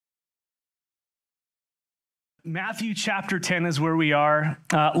Matthew chapter 10 is where we are.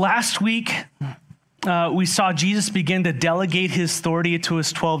 Last week, we saw Jesus begin to delegate his authority to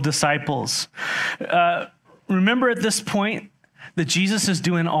his 12 disciples. Remember at this point that Jesus is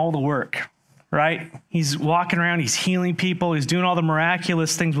doing all the work, right? He's walking around, he's healing people, he's doing all the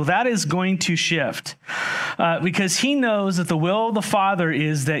miraculous things. Well, that is going to shift because he knows that the will of the Father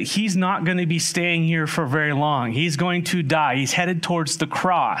is that he's not going to be staying here for very long. He's going to die. He's headed towards the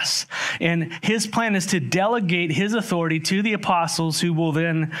cross. And his plan is to delegate his authority to the apostles who will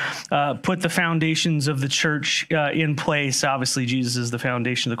then put the foundations of the church in place. Obviously, Jesus is the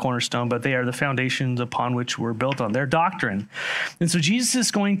foundation, the cornerstone, but they are the foundations upon which we're built on, their doctrine. And so Jesus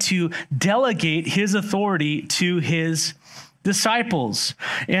is going to delegate his authority to his disciples.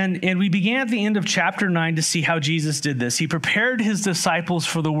 And we began at the end of chapter 9 to see how Jesus did this. He prepared his disciples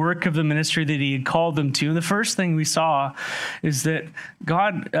for the work of the ministry that he had called them to. And the first thing we saw is that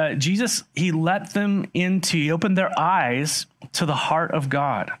Jesus, he let them into, he opened their eyes to the heart of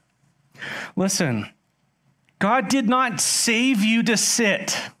God. Listen, God did not save you to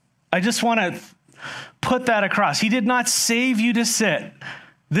sit. I just want to put that across. He did not save you to sit.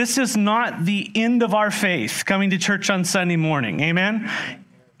 This is not the end of our faith, coming to church on Sunday morning. Amen?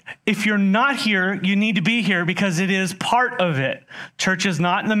 If you're not here, you need to be here because it is part of it. Church is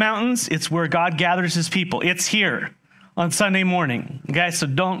not in the mountains. It's where God gathers his people. It's here on Sunday morning. Okay, so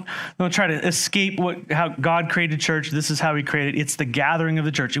don't try to escape how God created church. This is how he created it. It's the gathering of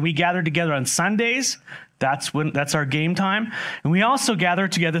the church. And we gather together on Sundays. That's our game time. And we also gather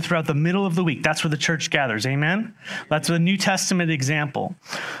together throughout the middle of the week. That's where the church gathers. Amen? That's a New Testament example.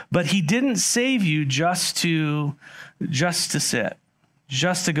 But he didn't save you just to sit,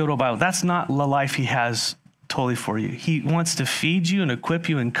 just to go to a Bible. That's not the life he has totally for you. He wants to feed you and equip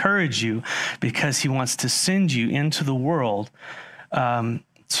you, encourage you, because he wants to send you into the world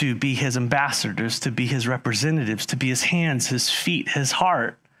to be his ambassadors, to be his representatives, to be his hands, his feet, his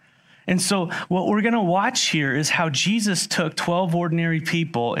heart. And so what we're going to watch here is how Jesus took 12 ordinary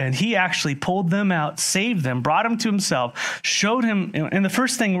people and he actually pulled them out, saved them, brought them to himself, showed him. And the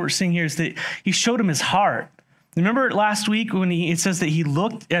first thing we're seeing here is that he showed him his heart. Remember last week when it says that he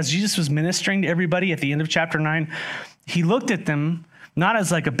looked, as Jesus was ministering to everybody at the end of chapter 9, he looked at them not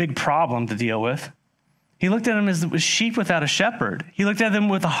as like a big problem to deal with. He looked at them as sheep without a shepherd. He looked at them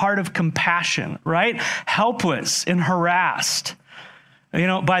with a heart of compassion, right? Helpless and harassed,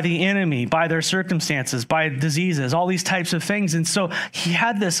 by the enemy, by their circumstances, by diseases, all these types of things. And so he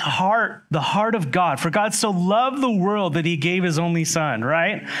had this heart, the heart of God. For God so loved the world that he gave his only son,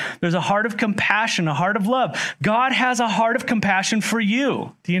 right? There's a heart of compassion, a heart of love. God has a heart of compassion for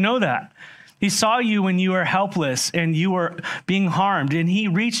you. Do you know that? He saw you when you were helpless and you were being harmed, and he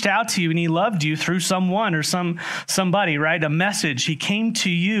reached out to you and he loved you through someone or somebody, right? A message. He came to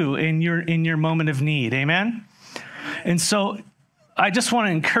you in your moment of need. Amen? And so I just want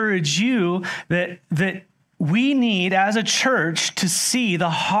to encourage you that we need as a church to see the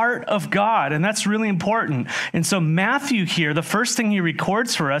heart of God, and that's really important. And so Matthew here, the first thing he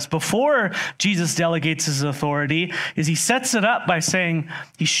records for us before Jesus delegates his authority is he sets it up by saying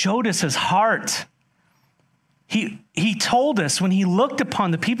he showed us his heart. He told us when he looked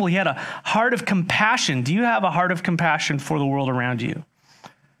upon the people, he had a heart of compassion. Do you have a heart of compassion for the world around you?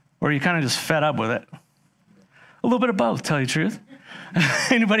 Or are you kind of just fed up with it? A little bit of both, tell you the truth.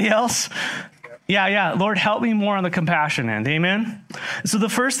 Anybody else? Yeah. Lord, help me more on the compassion end. Amen. So the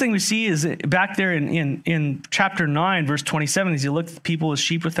first thing we see is back there in chapter 9, verse 27, as he looked at the people as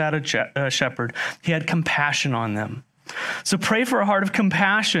sheep without a shepherd, he had compassion on them. So pray for a heart of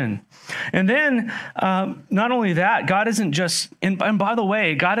compassion. And then not only that, God isn't just, and by the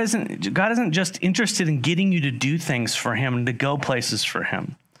way, God isn't just interested in getting you to do things for him and to go places for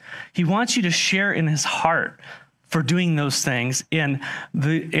him. He wants you to share in his heart for doing those things and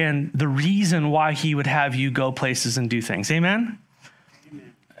the reason why he would have you go places and do things. Amen?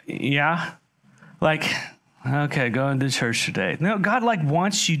 Amen. Yeah? Like, okay, going to church today. No, God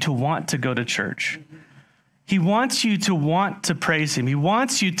wants you to want to go to church. He wants you to want to praise him. He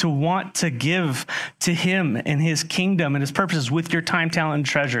wants you to want to give to him and his kingdom and his purposes with your time, talent, and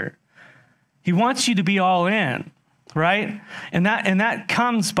treasure. He wants you to be all in. Right? And that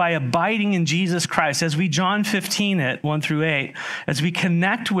comes by abiding in Jesus Christ. As we John 15 it, 1-8, as we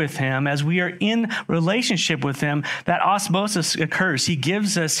connect with him, as we are in relationship with him, that osmosis occurs. He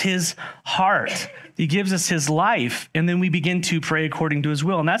gives us his heart. He gives us his life. And then we begin to pray according to his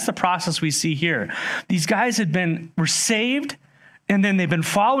will. And that's the process we see here. These guys were saved, and then they've been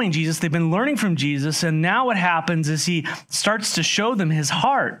following Jesus. They've been learning from Jesus. And now what happens is he starts to show them his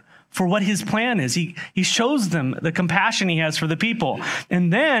heart for what his plan is. He shows them the compassion he has for the people.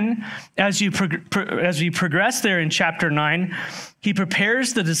 And then as we progress there in chapter 9, he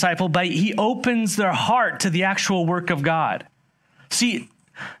prepares the disciple, but he opens their heart to the actual work of God. See,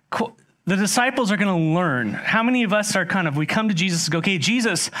 the disciples are going to learn. How many of us are we come to Jesus and go, okay,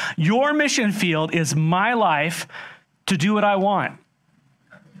 Jesus, your mission field is my life to do what I want.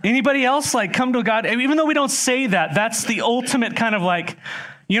 Anybody else come to God? Even though we don't say that, that's the ultimate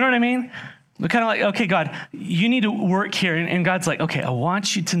you know what I mean? We're okay, God, you need to work here. And God's okay, I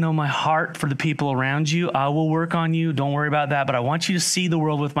want you to know my heart for the people around you. I will work on you. Don't worry about that. But I want you to see the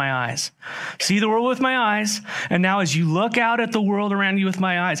world with my eyes. See the world with my eyes. And now as you look out at the world around you with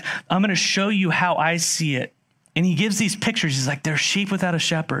my eyes, I'm going to show you how I see it. And he gives these pictures. He's they're sheep without a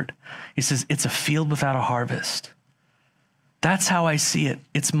shepherd. He says, it's a field without a harvest. That's how I see it.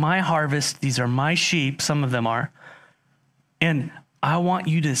 It's my harvest. These are my sheep. Some of them are. And I want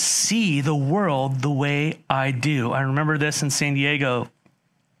you to see the world the way I do. I remember this in San Diego.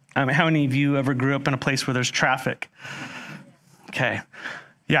 How many of you ever grew up in a place where there's traffic? Okay.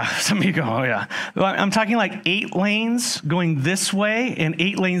 Yeah, some of you go, oh yeah. Well, I'm talking 8 lanes going this way and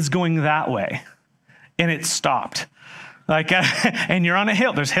 8 lanes going that way. And it stopped. And you're on a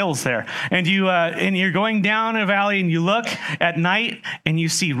hill. There's hills there, and you're going down a valley, and you look at night, and you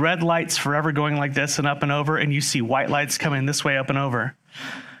see red lights forever going like this and up and over, and you see white lights coming this way up and over,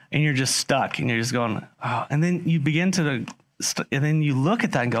 and you're just stuck, and you're just going, oh. And then you begin and then you look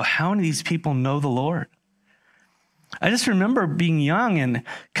at that and go, how many of these people know the Lord? I just remember being young and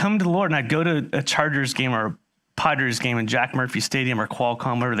come to the Lord, and I'd go to a Chargers game or a Padres game in Jack Murphy Stadium or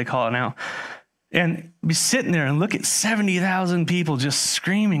Qualcomm, whatever they call it now. And be sitting there and look at 70,000 people just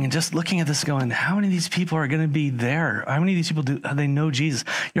screaming and just looking at this going, how many of these people are going to be there? How many of these people they know Jesus?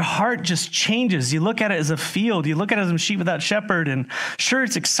 Your heart just changes. You look at it as a field. You look at it as a sheep without shepherd. And sure,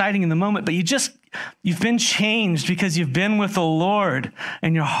 it's exciting in the moment, but you've been changed because you've been with the Lord.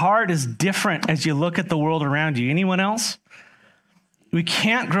 And your heart is different as you look at the world around you. Anyone else? We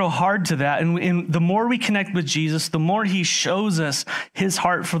can't grow hard to that. And the more we connect with Jesus, the more he shows us his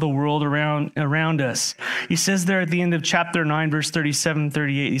heart for the world around us. He says there at the end of chapter 9, verse 37,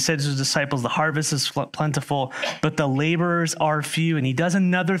 38, he said to his disciples, the harvest is plentiful, but the laborers are few. And he does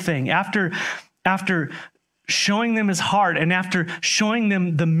another thing. After showing them his heart and after showing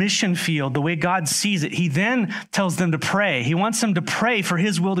them the mission field, the way God sees it, he then tells them to pray. He wants them to pray for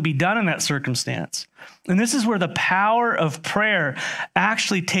his will to be done in that circumstance. And this is where the power of prayer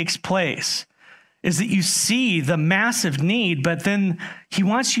actually takes place, is that you see the massive need, but then he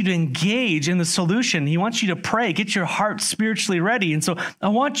wants you to engage in the solution. He wants you to pray, get your heart spiritually ready. And so I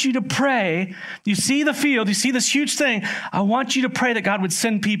want you to pray. You see the field, you see this huge thing. I want you to pray that God would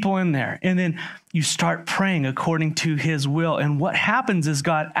send people in there. And then you start praying according to his will. And what happens is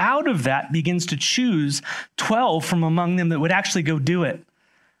God out of that begins to choose 12 from among them that would actually go do it.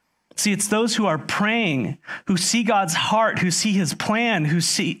 See, it's those who are praying, who see God's heart, who see his plan,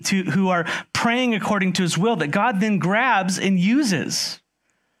 who are praying according to his will, that God then grabs and uses.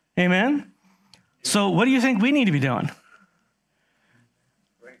 Amen? So what do you think we need to be doing?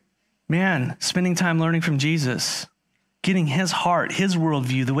 Man, spending time learning from Jesus, getting his heart, his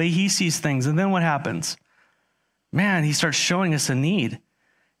worldview, the way he sees things. And then what happens? Man, he starts showing us a need.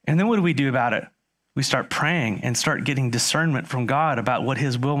 And then what do we do about it? We start praying and start getting discernment from God about what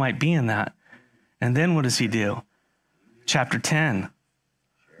his will might be in that. And then what does he do? Chapter 10.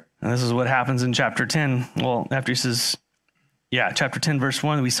 And this is what happens in chapter 10. Well, after he says, chapter 10, verse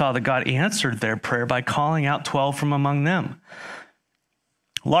 1, we saw that God answered their prayer by calling out 12 from among them.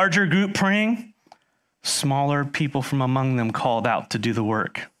 Larger group praying, smaller people from among them called out to do the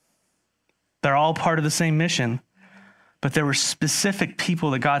work. They're all part of the same mission. But there were specific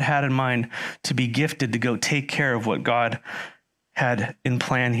people that God had in mind to be gifted to go take care of what God had in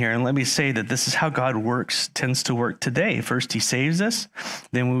plan here. And let me say that this is how God tends to work today. First, he saves us.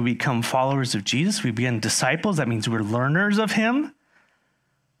 Then we become followers of Jesus. We become disciples. That means we're learners of him.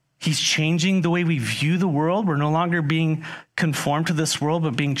 He's changing the way we view the world. We're no longer being conformed to this world,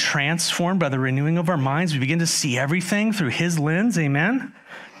 but being transformed by the renewing of our minds. We begin to see everything through his lens. Amen.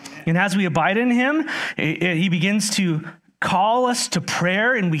 And as we abide in him, he begins to call us to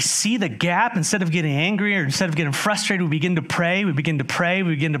prayer, and we see the gap. Instead of getting angry or instead of getting frustrated, we begin to pray, we begin to pray,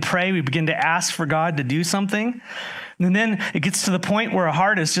 we begin to pray, we begin to ask for God to do something. And then it gets to the point where our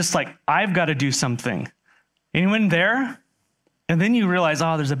heart is just I've got to do something. Anyone there? And then you realize,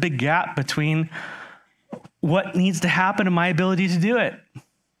 there's a big gap between what needs to happen and my ability to do it.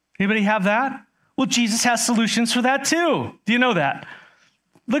 Anybody have that? Well, Jesus has solutions for that too. Do you know that?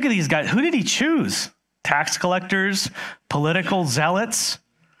 Look at these guys. Who did he choose? Tax collectors, political zealots.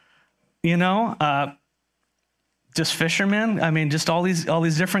 Just fishermen. I mean, just all these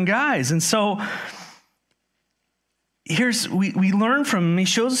different guys. And so we learn from him. He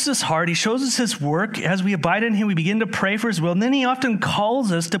shows us his heart. He shows us his work. As we abide in him, we begin to pray for his will. And then he often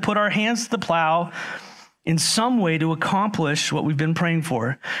calls us to put our hands to the plow in some way to accomplish what we've been praying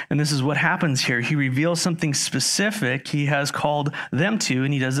for. And this is what happens here. He reveals something specific he has called them to,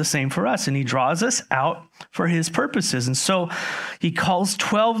 and he does the same for us. And he draws us out for his purposes. And so he calls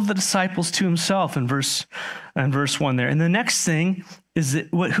 12 of the disciples to himself in verse 1 there. And the next thing is that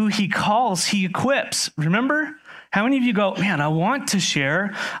who he calls, he equips. Remember? How many of you go, man, I want to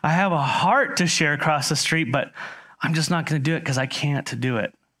share. I have a heart to share across the street, but I'm just not going to do it because I can't do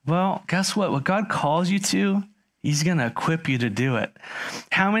it. Well, guess what? What God calls you to, he's going to equip you to do it.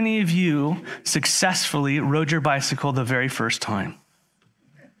 How many of you successfully rode your bicycle the very first time?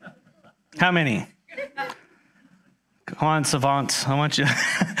 How many? Come on, savants. I want you.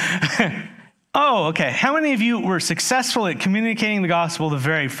 Oh, okay. How many of you were successful at communicating the gospel the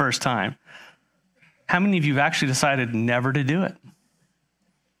very first time? How many of you have actually decided never to do it?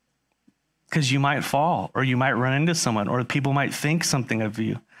 Because you might fall, or you might run into someone, or people might think something of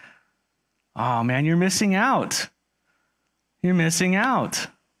you. Oh, man, you're missing out. You're missing out,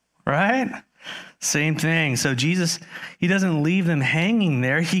 right? Same thing. So Jesus, he doesn't leave them hanging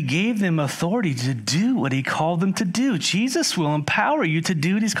there. He gave them authority to do what he called them to do. Jesus will empower you to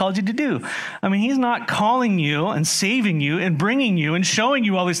do what he's called you to do. I mean, he's not calling you and saving you and bringing you and showing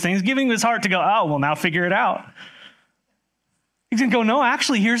you all these things, giving you his heart to go, oh, well, now figure it out. He's going to go, no,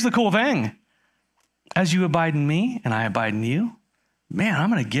 actually, here's the cool thing. As you abide in me and I abide in you, man, I'm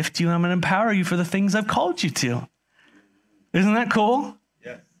going to gift you and I'm going to empower you for the things I've called you to. Isn't that cool?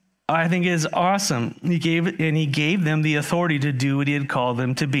 Yes. I think it is awesome. He gave them the authority to do what he had called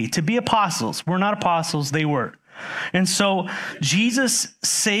them to be apostles. We're not apostles, they were. And so Jesus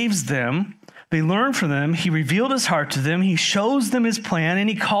saves them. They learn from them. He revealed his heart to them. He shows them his plan, and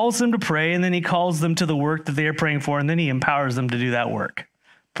he calls them to pray, and then he calls them to the work that they are praying for, and then he empowers them to do that work.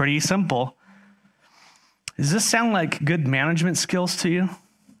 Pretty simple. Does this sound like good management skills to you?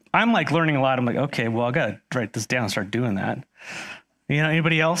 I'm like learning a lot. I'm like, okay, well, I got to write this down and start doing that.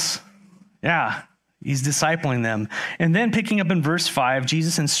 Anybody else? Yeah, he's discipling them. And then picking up in verse 5,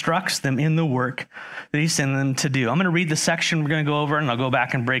 Jesus instructs them in the work that he sent them to do. I'm going to read the section we're going to go over, and I'll go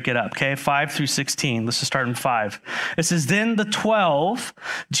back and break it up, okay? 5 through 16. Let's just start in 5. It says, then the 12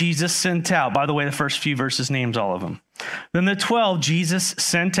 Jesus sent out. By the way, the first few verses names all of them. Then the 12 Jesus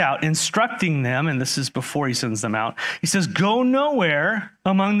sent out, instructing them, and this is before he sends them out. He says, go nowhere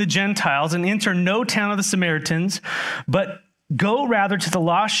among the Gentiles and enter no town of the Samaritans, but go rather to the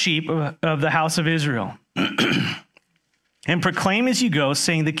lost sheep of the house of Israel. And proclaim as you go,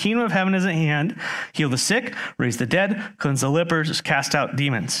 saying, the kingdom of heaven is at hand. Heal the sick, raise the dead, cleanse the lepers, cast out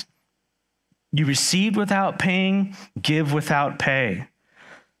demons. You received without paying, give without pay.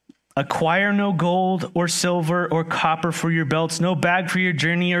 Acquire no gold or silver or copper for your belts, no bag for your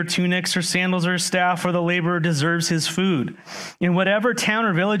journey or tunics or sandals or staff, for the laborer deserves his food. In whatever town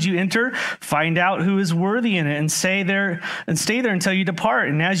or village you enter, find out who is worthy in it and stay there until you depart.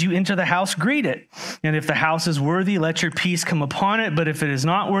 And as you enter the house, greet it. And if the house is worthy, let your peace come upon it. But if it is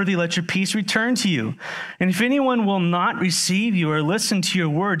not worthy, let your peace return to you. And if anyone will not receive you or listen to your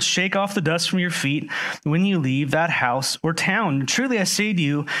words, shake off the dust from your feet when you leave that house or town. Truly I say to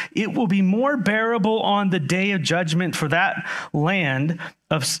you, it will be more bearable on the day of judgment for the land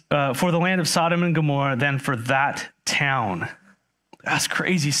of Sodom and Gomorrah than for that town. That's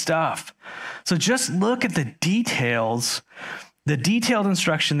crazy stuff. So just look at the details, the detailed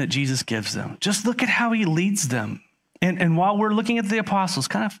instruction that Jesus gives them. Just look at how he leads them. And while we're looking at the apostles,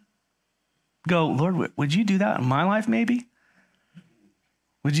 kind of go, Lord, would you do that in my life maybe?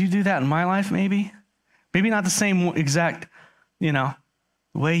 Would you do that in my life maybe? Maybe not the same exact,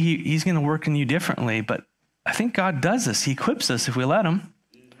 way he's going to work in you differently, but I think God does this. He equips us if we let him.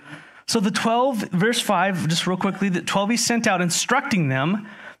 So the 12, verse 5, just real quickly, the 12 he sent out instructing them,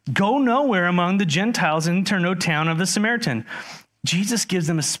 go nowhere among the Gentiles and enter no town of the Samaritan. Jesus gives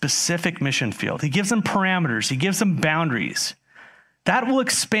them a specific mission field. He gives them parameters. He gives them boundaries. That will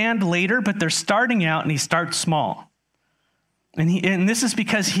expand later, but they're starting out and he starts small. And this is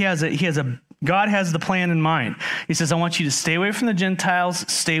because God has the plan in mind. He says, I want you to stay away from the Gentiles,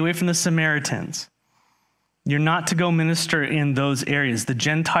 stay away from the Samaritans. You're not to go minister in those areas. The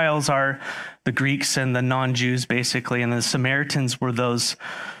Gentiles are the Greeks and the non-Jews, basically, and the Samaritans were those,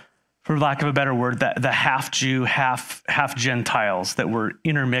 for lack of a better word, the half-Jew, half-Gentiles that were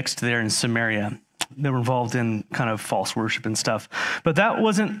intermixed there in Samaria. They were involved in kind of false worship and stuff. But that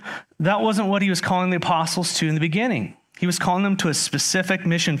wasn't what he was calling the apostles to in the beginning. He was calling them to a specific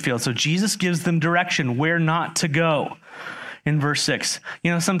mission field. So Jesus gives them direction where not to go. In verse 6,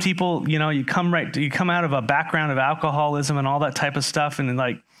 some people, you come out of a background of alcoholism and all that type of stuff. And then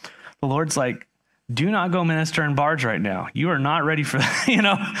the Lord's like, do not go minister in bars right now. You are not ready for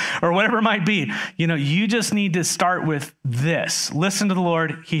that, or whatever it might be. You just need to start with this. Listen to the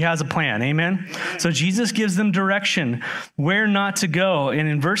Lord. He has a plan. Amen. So Jesus gives them direction where not to go. And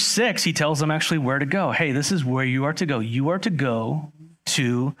in verse 6, he tells them actually where to go. Hey, this is where you are to go. You are to go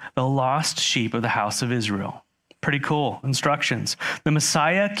to the lost sheep of the house of Israel. Pretty cool instructions. The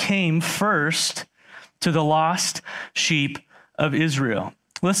Messiah came first to the lost sheep of Israel.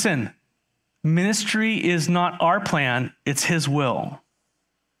 Listen, ministry is not our plan, it's his will.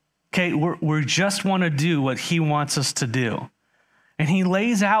 Okay, we just want to do what he wants us to do. And he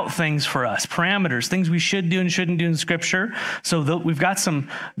lays out things for us, parameters, things we should do and shouldn't do in Scripture. So we've got some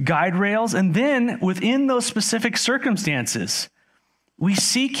guide rails. And then within those specific circumstances, we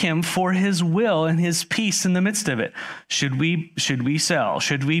seek him for his will and his peace in the midst of it. Should we sell?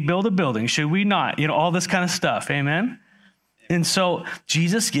 Should we build a building? Should we not? All this kind of stuff. Amen. And so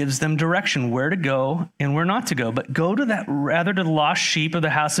Jesus gives them direction where to go and where not to go, but go to the lost sheep of the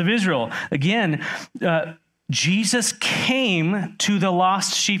house of Israel. Again, Jesus came to the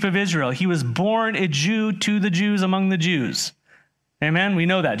lost sheep of Israel. He was born a Jew to the Jews among the Jews. Amen. We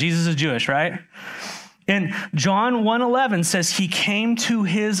know that Jesus is Jewish, right? And John 1:11 says he came to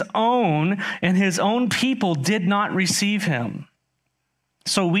his own, and his own people did not receive him.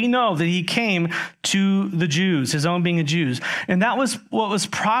 So we know that he came to the Jews, his own being the Jews. And that was what was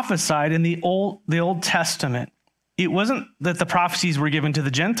prophesied in the Old Testament. It wasn't that the prophecies were given to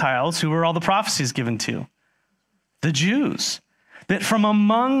the Gentiles. Who were all the prophecies given to? The Jews. That from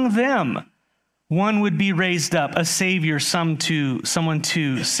among them, one would be raised up, a savior, someone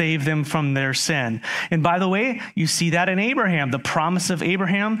to save them from their sin. And by the way, you see that in Abraham, the promise of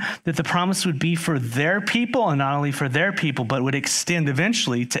Abraham, that the promise would be for their people, and not only for their people, but would extend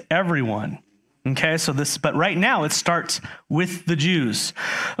eventually to everyone. Okay, but right now it starts with the Jews.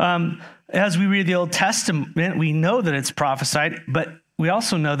 As we read the Old Testament, we know that it's prophesied, but we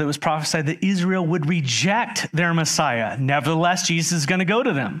also know that it was prophesied that Israel would reject their Messiah. Nevertheless, Jesus is going to go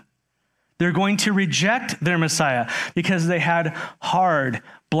to them. They're going to reject their Messiah because they had hard,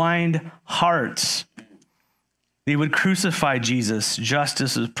 blind hearts. They would crucify Jesus just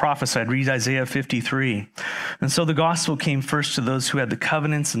as is prophesied. Read Isaiah 53. And so the gospel came first to those who had the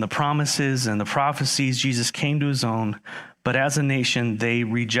covenants and the promises and the prophecies. Jesus came to his own, but as a nation, they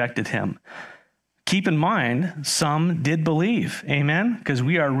rejected him. Keep in mind, some did believe, amen? Because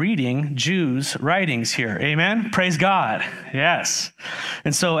we are reading Jews' writings here, amen? Praise God, yes.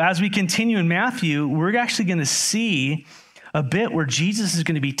 And so as we continue in Matthew, we're actually going to see a bit where Jesus is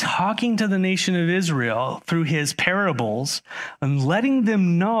going to be talking to the nation of Israel through his parables and letting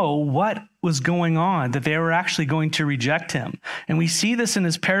them know what was going on, that they were actually going to reject him. And we see this in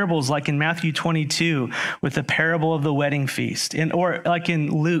his parables, like in Matthew 22 with the parable of the wedding feast, or like in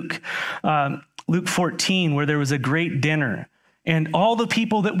Luke 14, where there was a great dinner, and all the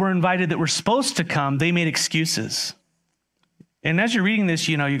people that were invited that were supposed to come, they made excuses. And as you're reading this,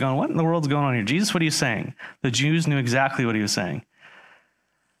 you're going, what in the world's going on here? Jesus, what are you saying? The Jews knew exactly what he was saying.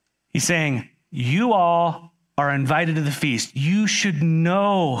 He's saying, you all are invited to the feast. You should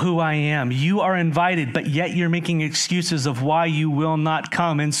know who I am. You are invited, but yet you're making excuses of why you will not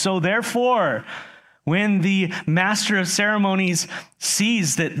come. And so therefore, when the master of ceremonies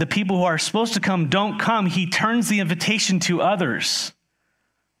sees that the people who are supposed to come don't come, he turns the invitation to others.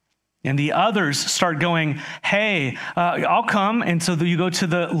 And the others start going, hey, I'll come. And so you go to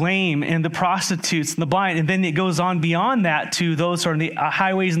the lame and the prostitutes and the blind. And then it goes on beyond that to those who are in the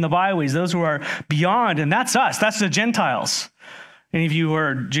highways and the byways, those who are beyond. And that's us. That's the Gentiles. Any of you who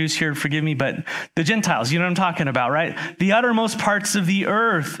are Jews here, forgive me, but the Gentiles, you know what I'm talking about, right? The uttermost parts of the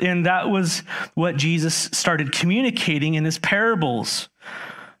earth. And that was what Jesus started communicating in his parables,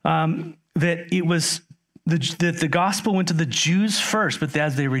 that it was that the gospel went to the Jews first, but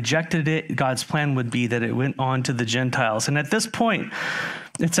as they rejected it, God's plan would be that it went on to the Gentiles. And at this point,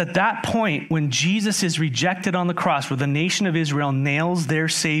 it's at that point when Jesus is rejected on the cross, where the nation of Israel nails their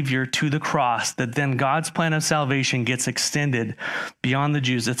Savior to the cross, that then God's plan of salvation gets extended beyond the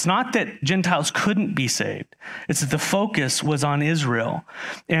Jews. It's not that Gentiles couldn't be saved. It's that the focus was on Israel,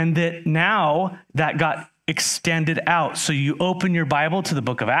 and that now that got extended out. So you open your Bible to the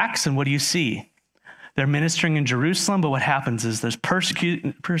book of Acts, and what do you see? They're ministering in Jerusalem, but what happens is there's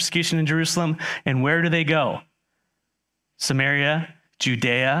persecution in Jerusalem, and where do they go? Samaria,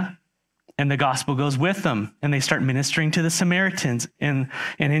 Judea, And the gospel goes with them, and they start ministering to the Samaritans and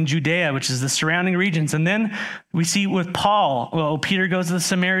in Judea, which is the surrounding regions. And then we see with Paul, well, Peter goes to the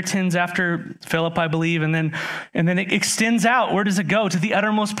Samaritans after Philip, I believe, and then it extends out. Where does it go? To the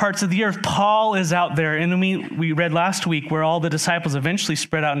uttermost parts of the earth. Paul is out there. And then we read last week where all the disciples eventually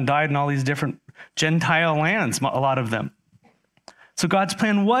spread out and died in all these different Gentile lands, a lot of them. So God's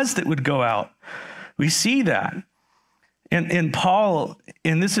plan was that it would go out. We see that. And Paul,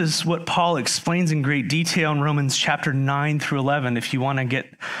 and this is what Paul explains in great detail in Romans chapter 9 through 11. If you want to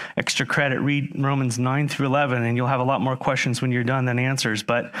get extra credit, read Romans 9 through 11, and you'll have a lot more questions when you're done than answers.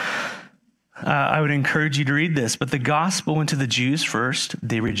 But I would encourage you to read this. But the gospel went to the Jews first.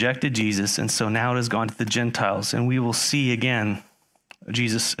 They rejected Jesus, and so now it has gone to the Gentiles. And we will see again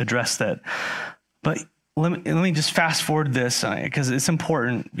Jesus address that. But let me just fast forward this because it's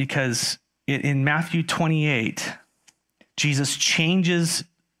important, because in Matthew 28, Jesus changes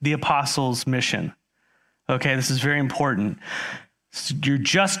the apostles' mission. Okay, this is very important. So you're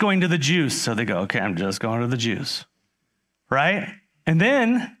just going to the Jews. So they go, okay, I'm just going to the Jews. Right? And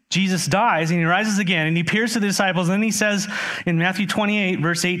then Jesus dies and he rises again and he appears to the disciples. And then he says in Matthew 28,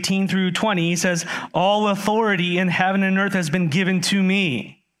 verse 18 through 20, he says, all authority in heaven and earth has been given to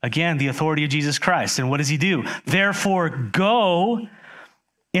me. Again, the authority of Jesus Christ. And what does he do? Therefore, go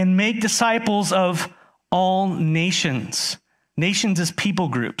and make disciples of all nations. Nations is people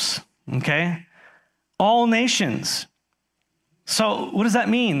groups, okay? All nations. So what does that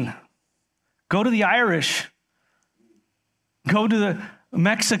mean? Go to the Irish. Go to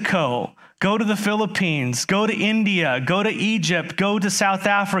Mexico. Go to the Philippines. Go to India. Go to Egypt. Go to South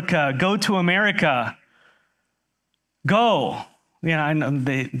Africa. Go to America. Go. Yeah, I know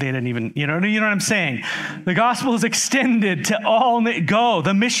they didn't even, you know what I'm saying? The gospel is extended to all. Go.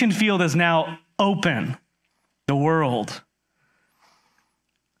 The mission field is now open. The world.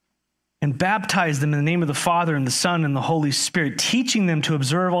 And baptize them in the name of the Father and the Son and the Holy Spirit, teaching them to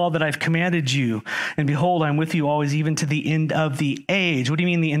observe all that I've commanded you. And behold, I'm with you always, even to the end of the age. What do you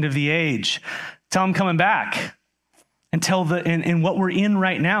mean the end of the age? Tell I'm coming back. And what we're in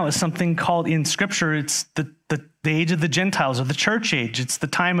right now is something called in Scripture, it's the age of the Gentiles, or the church age. It's the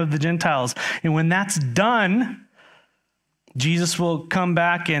time of the Gentiles. And when that's done, Jesus will come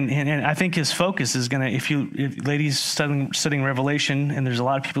back, and I think his focus is going to, if ladies studying Revelation, and there's a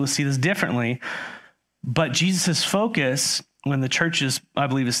lot of people who see this differently, but Jesus' focus, when the church is, I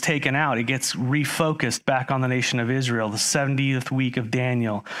believe, is taken out, it gets refocused back on the nation of Israel, the 70th week of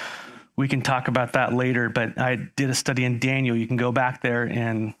Daniel. We can talk about that later, but I did a study in Daniel. You can go back there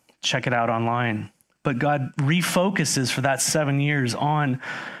and check it out online. But God refocuses for that 7 years on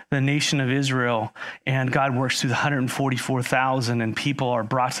the nation of Israel, and God works through the 144,000, and people are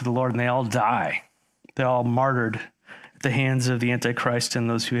brought to the Lord, and they all die. They're all martyred at the hands of the Antichrist and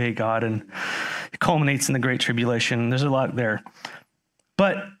those who hate God, and it culminates in the Great Tribulation. There's a lot there.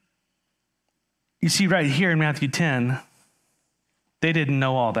 But you see right here in Matthew 10, they didn't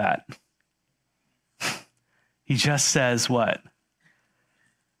know all that. He just says what?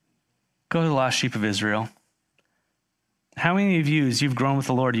 Go to the lost sheep of Israel. How many of you, as you've grown with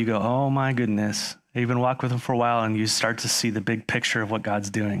the Lord, you go, oh my goodness, you've been walking with him for a while and you start to see the big picture of what God's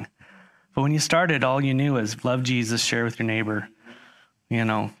doing. But when you started, all you knew was love Jesus, share with your neighbor,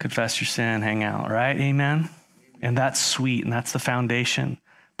 confess your sin, hang out, right? Amen? And that's sweet, and that's the foundation.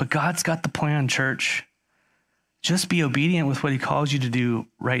 But God's got the plan, church. Just be obedient with what he calls you to do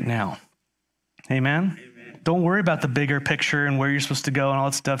right now. Amen? Don't worry about the bigger picture and where you're supposed to go and all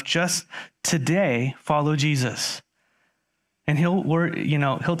that stuff. Just today, follow Jesus. And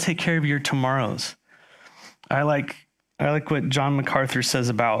he'll take care of your tomorrows. I like what John MacArthur says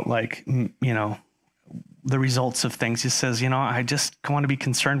about the results of things. He says, I just want to be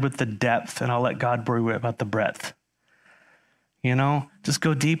concerned with the depth, and I'll let God worry about the breadth. Just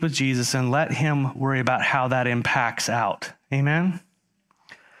go deep with Jesus and let him worry about how that impacts out. Amen?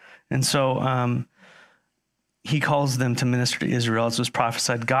 And so he calls them to minister to Israel, as was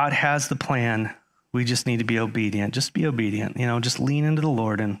prophesied. God has the plan. We just need to be obedient. Just be obedient. Just lean into the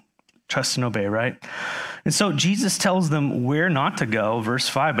Lord and trust and obey, right? And so Jesus tells them where not to go, verse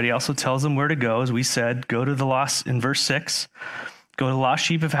 5, but he also tells them where to go. As we said, go to the lost, in verse 6, go to the lost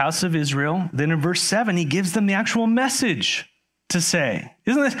sheep of house of Israel. Then in verse 7, he gives them the actual message to say.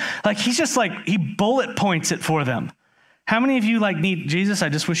 Isn't this he bullet points it for them. How many of you need Jesus? I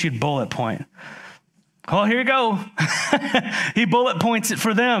just wish you'd bullet point. Oh, here you go. He bullet points it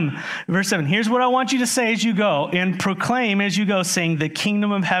for them. Verse 7, here's what I want you to say as you go, and proclaim as you go, saying the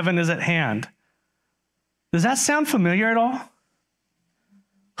kingdom of heaven is at hand. Does that sound familiar at all?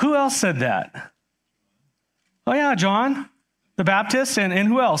 Who else said that? Oh yeah, John. the Baptist, and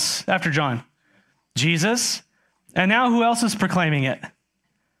who else after John? Jesus. And now who else is proclaiming it?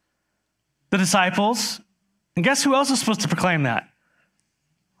 The disciples. And guess who else is supposed to proclaim that?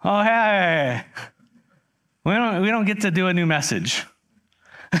 Oh, hey, we don't get to do a new message.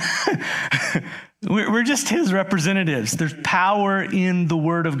 We're just his representatives. There's power in the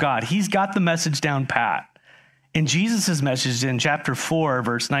word of God. He's got the message down pat. And Jesus' message in chapter 4,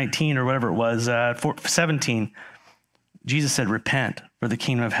 verse 19 or whatever it was, 17, Jesus said, repent, for the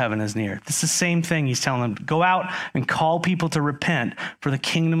kingdom of heaven is near. This is the same thing he's telling them. Go out and call people to repent, for the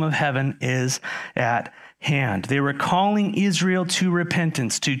kingdom of heaven is at hand. They were calling Israel to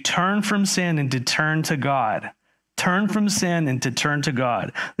repentance, to turn from sin and to turn to God. Turn from sin and to turn to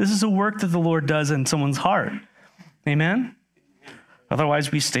God. This is a work that the Lord does in someone's heart. Amen?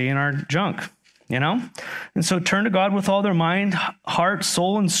 Otherwise, we stay in our junk, you know? And so turn to God with all their mind, heart,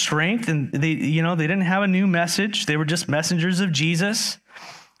 soul, and strength. And they didn't have a new message. They were just messengers of Jesus.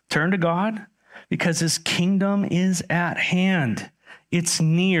 Turn to God because his kingdom is at hand. It's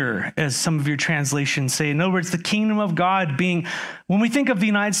near, as some of your translations say. In other words, the kingdom of God being, when we think of the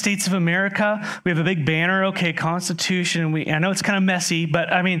United States of America, we have a big banner, okay, Constitution. I know it's kind of messy,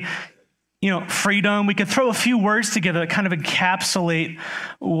 but I mean, freedom. We could throw a few words together that kind of encapsulate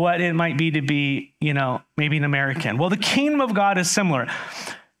what it might be to be, maybe an American. Well, the kingdom of God is similar.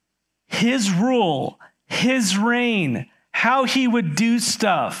 His rule, his reign, how he would do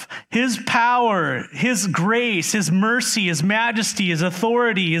stuff, his power, his grace, his mercy, his majesty, his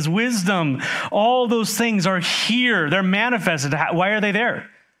authority, his wisdom, all those things are here. They're manifested. Why are they there?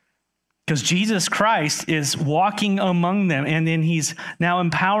 Because Jesus Christ is walking among them, and then he's now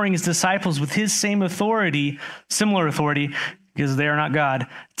empowering his disciples with his same authority, similar authority, because they are not God,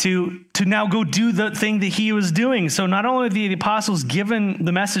 to now go do the thing that he was doing. So not only are the apostles given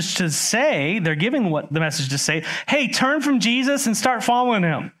the message to say, they're giving the message to say, hey, turn from Jesus and start following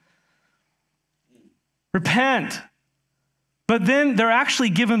him. Repent. But then they're actually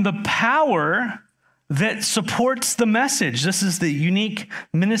given the power that supports the message. This is the unique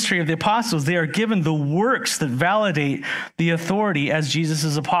ministry of the apostles. They are given the works that validate the authority as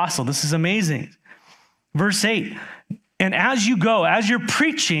Jesus' apostle. This is amazing. Verse 8, and as you go, as you're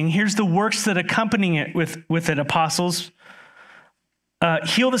preaching, here's the works that accompany it with it, apostles.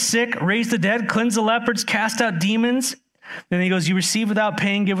 Heal the sick, raise the dead, cleanse the lepers, cast out demons. Then he goes, you receive without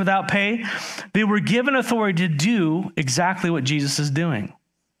paying, give without pay. They were given authority to do exactly what Jesus is doing.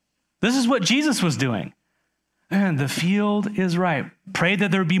 This is what Jesus was doing. And the field is ripe. Pray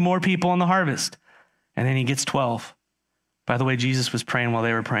that there would be more people in the harvest. And then he gets 12. By the way, Jesus was praying while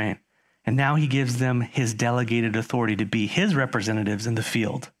they were praying. And now he gives them his delegated authority to be his representatives in the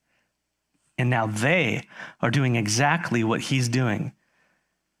field. And now they are doing exactly what he's doing.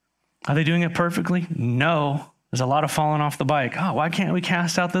 Are they doing it perfectly? No. There's a lot of falling off the bike. Oh, why can't we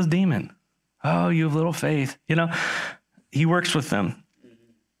cast out this demon? Oh, you have little faith. He works with them.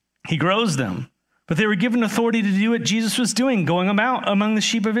 He grows them. But they were given authority to do what Jesus was doing, going about among the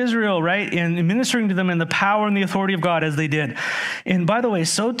sheep of Israel, right? And ministering to them in the power and the authority of God as they did. And by the way,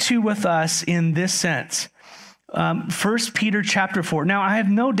 so too with us in this sense. 1 Peter chapter 4. Now, I have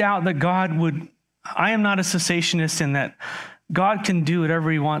no doubt that I am not a cessationist in that God can do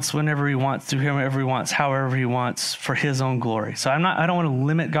whatever he wants, whenever he wants, through whomever he wants, however he wants, for his own glory. So I don't want to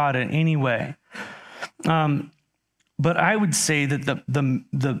limit God in any way. But I would say that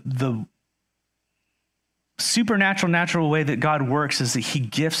the supernatural, natural way that God works is that he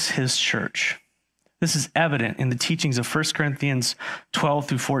gifts his church. This is evident in the teachings of 1 Corinthians 12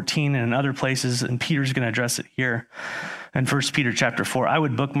 through 14 and in other places, and Peter's going to address it here in 1 Peter chapter 4. I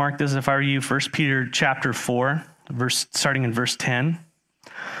would bookmark this if I were you. 1 Peter chapter 4, starting in verse 10.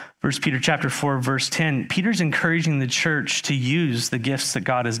 1 Peter chapter 4, verse 10. Peter's encouraging the church to use the gifts that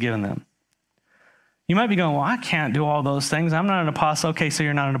God has given them. You might be going, well, I can't do all those things. I'm not an apostle. Okay, so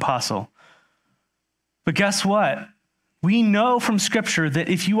you're not an apostle. But guess what? We know from Scripture that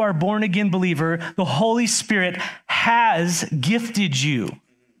if you are a born-again believer, the Holy Spirit has gifted you.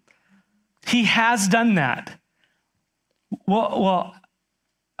 He has done that. Well,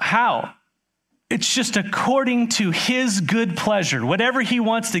 how? It's just according to his good pleasure. Whatever he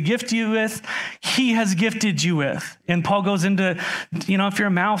wants to gift you with, he has gifted you with. And Paul goes into, if you're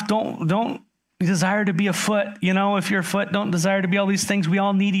a mouth, don't desire to be a foot. If you're a foot, don't desire to be all these things. We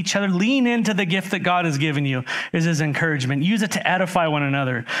all need each other. Lean into the gift that God has given you is his encouragement. Use it to edify one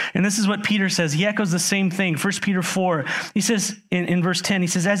another. And this is what Peter says. He echoes the same thing. 1 Peter 4, he says in verse 10, he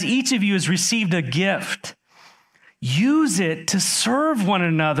says, as each of you has received a gift, use it to serve one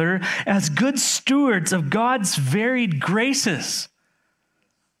another as good stewards of God's varied graces.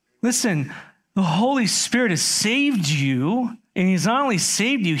 Listen, the Holy Spirit has saved you And he's not only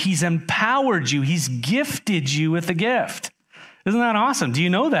saved you, he's empowered you. He's gifted you with a gift. Isn't that awesome? Do you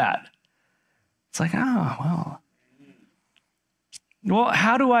know that? It's like, oh, well,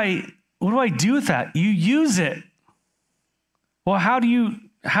 what do I do with that? You use it. Well, how do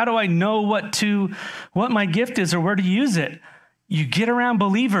I know what my gift is or where to use it? You get around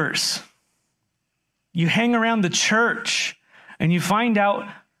believers. You hang around the church and you find out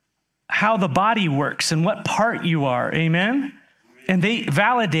how the body works and what part you are. Amen? And they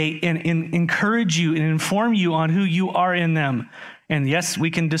validate and encourage you and inform you on who you are in them. And yes, we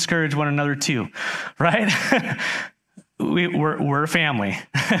can discourage one another too, right? We're a family.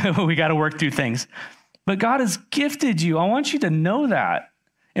 We got to work through things. But God has gifted you. I want you to know that.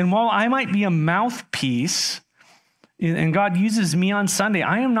 And while I might be a mouthpiece, and God uses me on Sunday,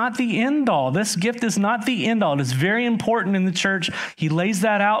 I am not the end all. This gift is not the end all. It is very important in the church. He lays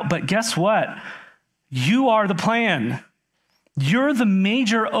that out. But guess what? You are the plan. You're the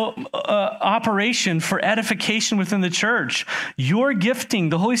major operation for edification within the church. Your gifting,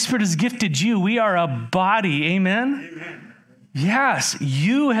 the Holy Spirit has gifted you. We are a body. Amen? Amen. Yes,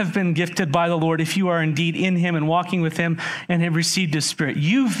 you have been gifted by the Lord if you are indeed in him and walking with him and have received his Spirit.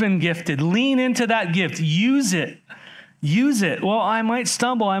 You've been gifted. Lean into that gift. Use it. Use it. Well, I might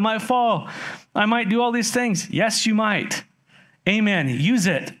stumble. I might fall. I might do all these things. Yes, you might. Amen. Use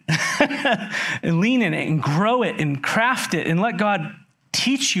it. And lean in it and grow it and craft it and let God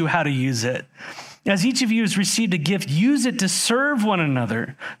teach you how to use it. As each of you has received a gift, use it to serve one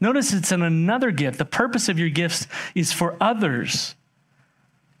another. Notice it's another gift. The purpose of your gifts is for others.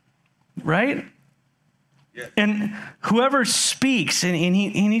 Right? Yes. And whoever speaks, and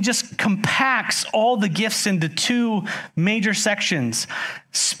he just compacts all the gifts into two major sections,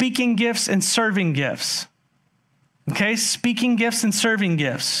 speaking gifts and serving gifts. Okay, speaking gifts and serving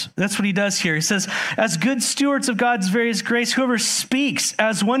gifts. That's what he does here. He says, as good stewards of God's various grace, whoever speaks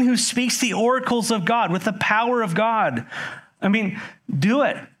as one who speaks the oracles of God with the power of God. I mean, do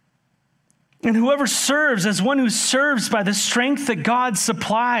it. And whoever serves as one who serves by the strength that God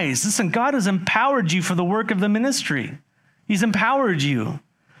supplies. Listen, God has empowered you for the work of the ministry. He's empowered you.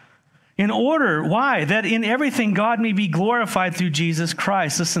 In order, why? That in everything God may be glorified through Jesus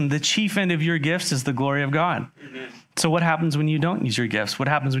Christ. Listen, the chief end of your gifts is the glory of God. Amen. So what happens when you don't use your gifts? What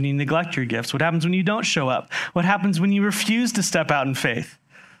happens when you neglect your gifts? What happens when you don't show up? What happens when you refuse to step out in faith?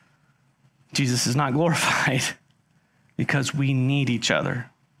 Jesus is not glorified because we need each other.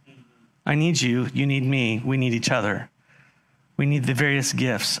 I need you. You need me. We need each other. We need the various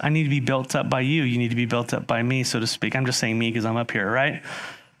gifts. I need to be built up by you. You need to be built up by me, so to speak. I'm just saying me because I'm up here, right?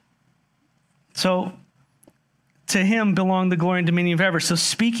 So to him belong the glory and dominion forever. So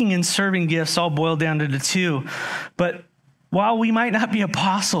speaking and serving gifts all boil down to the two. But while we might not be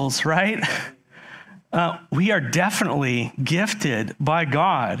apostles, right? We are definitely gifted by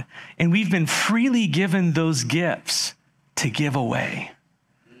God. And we've been freely given those gifts to give away.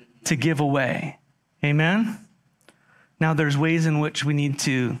 To give away. Amen? Now there's ways in which we need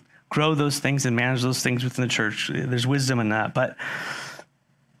to grow those things and manage those things within the church. There's wisdom in that. But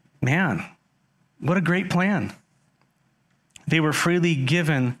man, what a great plan. They were freely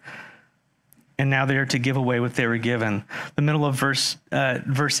given, and now they are to give away what they were given. The middle of verse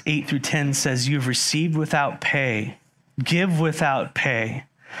 8 through 10 says, you have received without pay. Give without pay.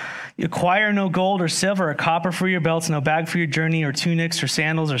 You acquire no gold or silver or copper for your belts, no bag for your journey or tunics or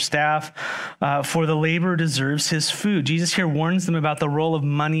sandals or staff, for the laborer deserves his food. Jesus here warns them about the role of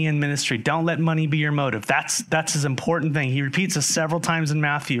money in ministry. Don't let money be your motive. That's his important thing. He repeats this several times in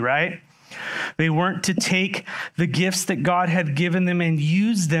Matthew, right? They weren't to take the gifts that God had given them and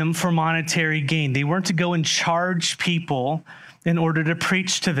use them for monetary gain. They weren't to go and charge people in order to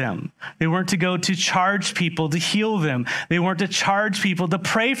preach to them. They weren't to go to charge people to heal them. They weren't to charge people to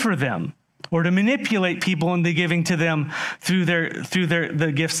pray for them or to manipulate people into giving to them through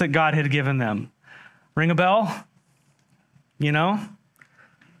the gifts that God had given them. Ring a bell? You know?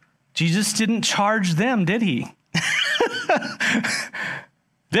 Jesus didn't charge them, did he?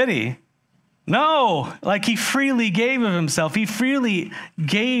 Did he? No, like he freely gave of himself. He freely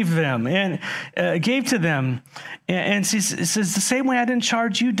gave them and gave to them. And it says, the same way I didn't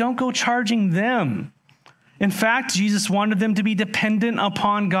charge you, don't go charging them. In fact, Jesus wanted them to be dependent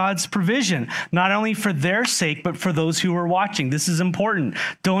upon God's provision, not only for their sake, but for those who were watching. This is important.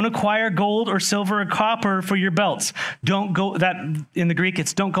 Don't acquire gold or silver or copper for your belts. Don't go, that in the Greek,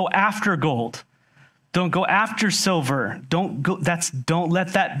 it's don't go after gold. Don't go after silver. Don't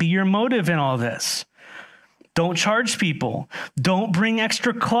let that be your motive in all this. Don't charge people. Don't bring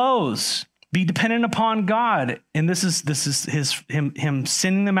extra clothes. Be dependent upon God. And this is him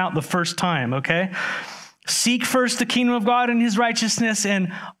sending them out the first time, okay? Seek first the kingdom of God and his righteousness,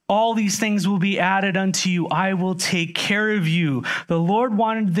 and all these things will be added unto you. I will take care of you. The Lord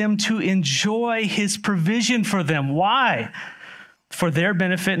wanted them to enjoy his provision for them. Why? For their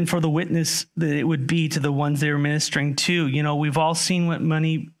benefit and for the witness that it would be to the ones they were ministering to. You know, we've all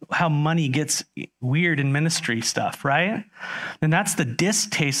seen how money gets weird in ministry stuff, right? And that's the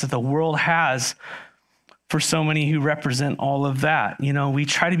distaste that the world has for so many who represent all of that. You know, we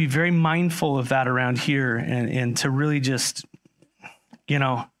try to be very mindful of that around here and to really just, you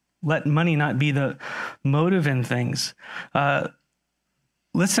know, let money not be the motive in things.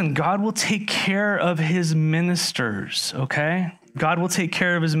 Listen, God will take care of his ministers, okay? God will take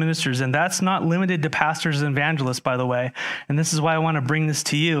care of his ministers, and that's not limited to pastors and evangelists, by the way. And this is why I want to bring this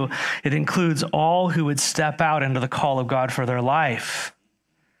to you. It includes all who would step out into the call of God for their life.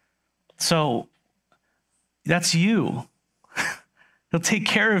 So that's you. He'll take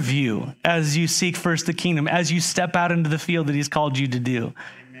care of you as you seek first the kingdom, as you step out into the field that he's called you to do.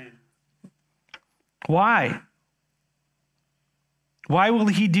 Amen. Why? Why will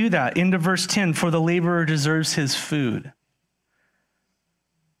he do that? Into verse 10, for the laborer deserves his food.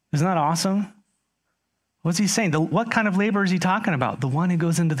 Isn't that awesome? What's he saying? What kind of labor is he talking about? The one who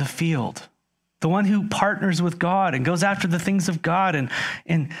goes into the field, the one who partners with God and goes after the things of God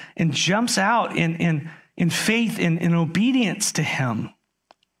and jumps out in faith and in obedience to him.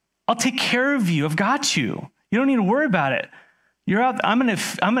 I'll take care of you. I've got you. You don't need to worry about it. You're out. I'm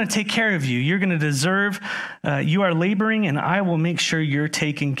gonna take care of you. You're gonna deserve. You are laboring, and I will make sure you're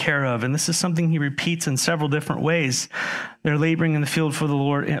taken care of. And this is something he repeats in several different ways. They're laboring in the field for the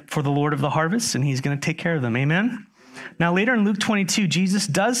Lord of the harvest, and he's gonna take care of them. Amen. Now, later in Luke 22, Jesus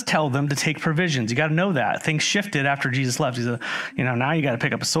does tell them to take provisions. You got to know that. Things shifted after Jesus left. He said, now you got to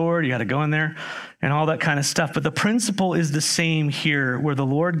pick up a sword, you got to go in there, and all that kind of stuff. But the principle is the same here. Where the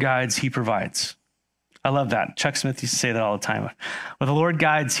Lord guides, he provides. I love that. Chuck Smith used to say that all the time. Where the Lord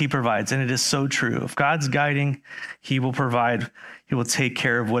guides, he provides. And it is so true. If God's guiding, he will provide. He will take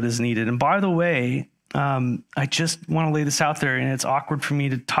care of what is needed. And by the way, I just want to lay this out there, and it's awkward for me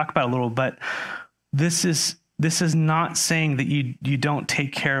to talk about a little, but this is not saying that you don't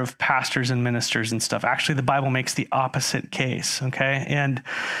take care of pastors and ministers and stuff. Actually, the Bible makes the opposite case, okay? And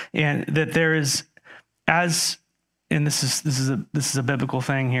that there is, this is a biblical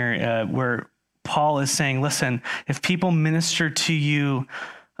thing here, where Paul is saying, listen, if people minister to you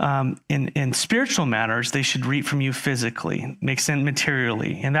in spiritual matters, they should reap from you physically, make sense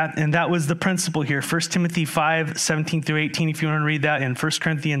materially. And that was the principle here. 1 Timothy 5, 17 through 18, if you want to read that, in 1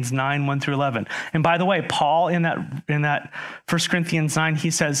 Corinthians 9, 1 through 11. And by the way, Paul in that 1 Corinthians 9, he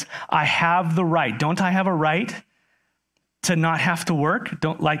says, I have the right. Don't I have a right to not have to work?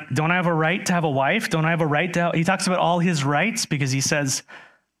 Don't I have a right to have a wife? Don't I have a right to he talks about all his rights, because he says,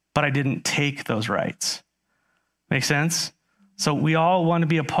 but I didn't take those rights. Make sense? So we all want to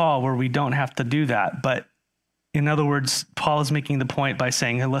be a Paul where we don't have to do that. But in other words, Paul is making the point by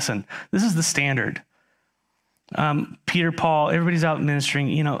saying, hey, listen, this is the standard. Peter, Paul, everybody's out ministering.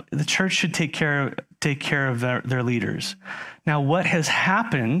 The church should take care of their leaders. Now, what has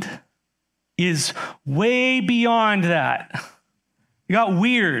happened is way beyond that. It got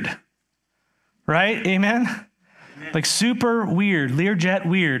weird, right? Amen? Like super weird, Learjet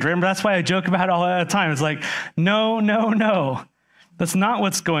weird. Remember, that's why I joke about it all the time. It's like, no. That's not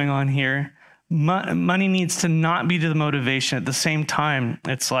what's going on here. Money needs to not be the motivation. At the same time,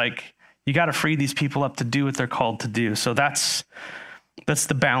 it's like, you got to free these people up to do what they're called to do. So that's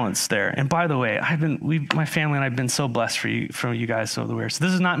the balance there. And by the way, my family and I've been so blessed from you guys over the years. So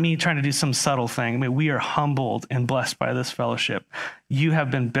this is not me trying to do some subtle thing. I mean, we are humbled and blessed by this fellowship. You have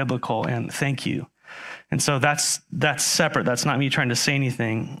been biblical, and thank you. And so that's separate. That's not me trying to say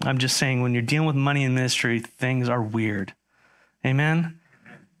anything. I'm just saying, when you're dealing with money in ministry, things are weird. Amen?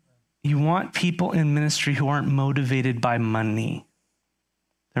 You want people in ministry who aren't motivated by money.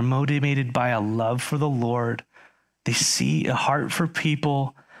 They're motivated by a love for the Lord. They see a heart for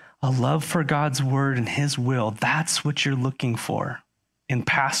people, a love for God's word and his will. That's what you're looking for in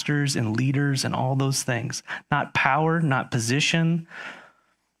pastors and leaders and all those things. Not power, not position.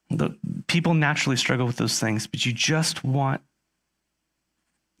 The people naturally struggle with those things, but you want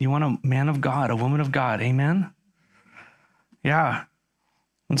a man of God, a woman of God. Amen? Yeah.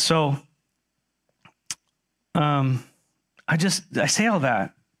 And so I say all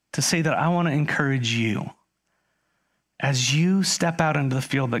that to say that I want to encourage you as you step out into the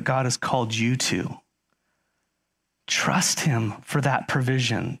field that God has called you to. Trust him for that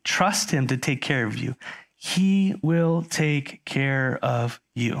provision. Trust him to take care of you. He will take care of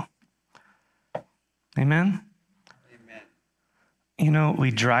you. Amen? Amen. We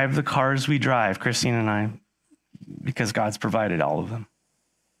drive the cars we drive, Christine and I, because God's provided all of them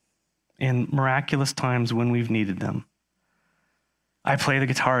in miraculous times when we've needed them. I play the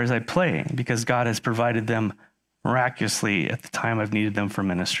guitar as I play because God has provided them miraculously at the time I've needed them for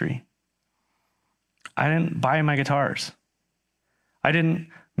ministry. I didn't buy my guitars. I didn't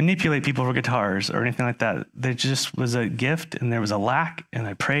manipulate people for guitars or anything like that. There just was a gift and there was a lack, and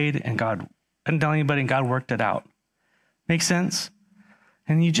I prayed, and God, I didn't tell anybody, and God worked it out. Make sense?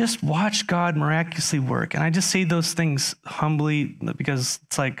 And you just watch God miraculously work. And I just say those things humbly because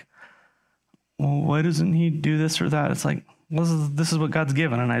it's like, well, why doesn't he do this or that? It's like, well, this is what God's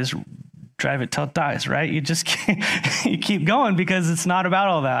given, and I just drive it till it dies, right? You just you keep going because it's not about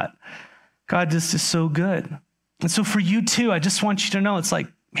all that. God just is so good. And so for you too, I just want you to know, it's like,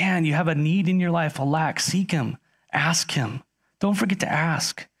 man, you have a need in your life, a lack, seek him, ask him. Don't forget to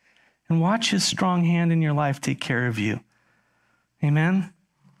ask, and watch his strong hand in your life take care of you. Amen?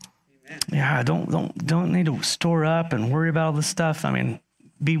 Amen. Yeah, don't need to store up and worry about all this stuff. I mean,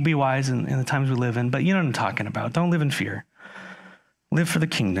 be wise in the times we live in, but you know what I'm talking about. Don't live in fear. Live for the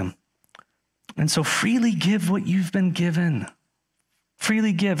kingdom. And so freely give what you've been given.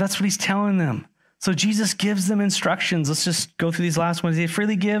 Freely give. That's what he's telling them. So Jesus gives them instructions. Let's just go through these last ones. He said,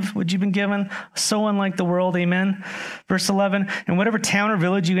 freely give what you've been given, so unlike the world, amen. Verse 11, in whatever town or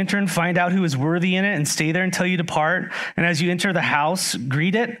village you enter and find out who is worthy in it, and stay there until you depart. And as you enter the house,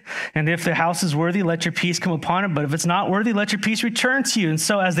 greet it. And if the house is worthy, let your peace come upon it. But if it's not worthy, let your peace return to you. And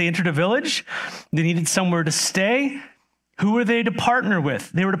so as they entered a village, they needed somewhere to stay. Who were they to partner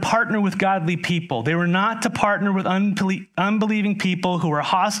with? They were to partner with godly people. They were not to partner with unbelieving people who were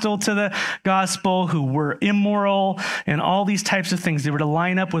hostile to the gospel, who were immoral, and all these types of things. They were to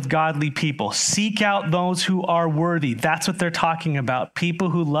line up with godly people. Seek out those who are worthy. That's what they're talking about.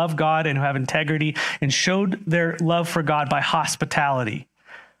 People who love God and who have integrity and showed their love for God by hospitality.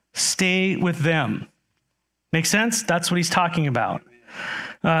 Stay with them. Make sense? That's what he's talking about.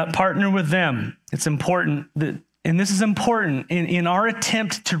 Partner with them. It's important that. And this is important. In our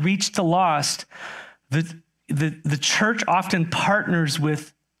attempt to reach the lost, the church often partners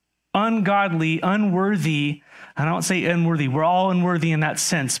with ungodly, unworthy. I don't say unworthy. We're all unworthy in that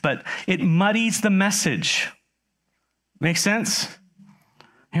sense, but it muddies the message. Make sense?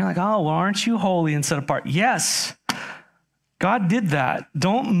 And you're like, oh, well, aren't you holy and set apart? Yes, God did that.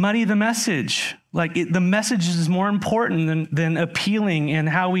 Don't muddy the message. Like the message is more important than appealing in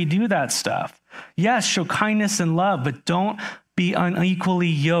how we do that stuff. Yes, show kindness and love, but don't be unequally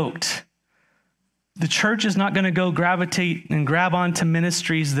yoked. The church is not going to go gravitate and grab onto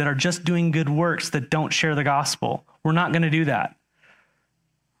ministries that are just doing good works that don't share the gospel. We're not going to do that.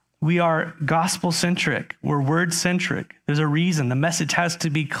 We are gospel-centric. We're word-centric. There's a reason. The message has to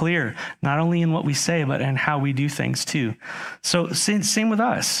be clear, not only in what we say, but in how we do things too. So same with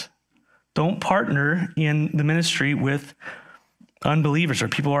us. Don't partner in the ministry with unbelievers or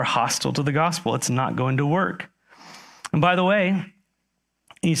people who are hostile to the gospel. It's not going to work. And by the way,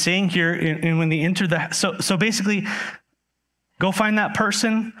 he's saying here, and when they enter so basically, go find that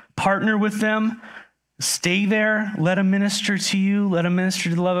person, partner with them, stay there, let them minister to you, let them minister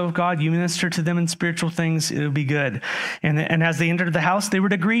to the love of God. You minister to them in spiritual things, it'll be good. And as they entered the house, they were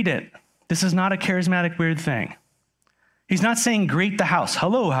to greet it. This is not a charismatic, weird thing. He's not saying greet the house.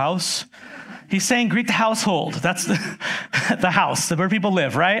 Hello, house. He's saying greet the household. That's the house, where people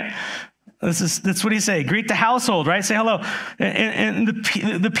live, right? That's what he's saying. Greet the household, right? Say hello. And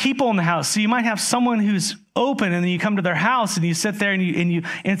the people in the house. So you might have someone who's open, and then you come to their house and you sit there and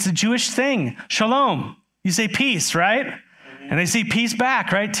it's a Jewish thing. Shalom. You say peace, right? And they say peace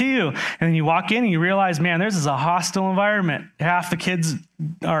back, right, to you. And then you walk in and you realize, man, this is a hostile environment. Half the kids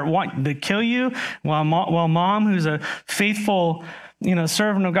are wanting to kill you, while mom, who's a faithful,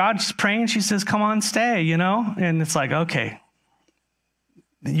 servant of God, she's praying. She says, come on, stay, And it's like, okay,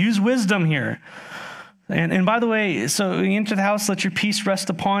 use wisdom here. And by the way, so you enter the house, let your peace rest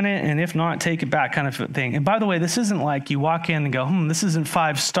upon it, and if not, take it back, kind of thing. And by the way, this isn't like you walk in and go, this isn't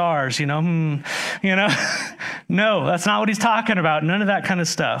 5 stars, No, that's not what he's talking about. None of that kind of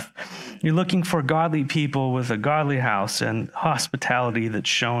stuff. You're looking for godly people with a godly house and hospitality that's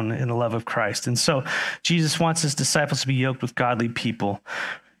shown in the love of Christ. And so Jesus wants his disciples to be yoked with godly people.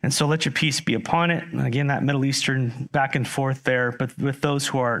 And so let your peace be upon it. And again, that Middle Eastern back and forth there, but with those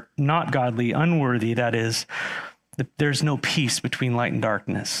who are not godly, unworthy, that is, there's no peace between light and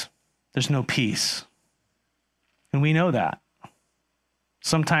darkness. There's no peace. And we know that.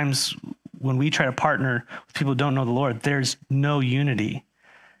 Sometimes when we try to partner with people who don't know the Lord, there's no unity.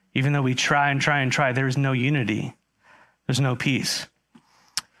 Even though we try, there's no unity. There's no peace.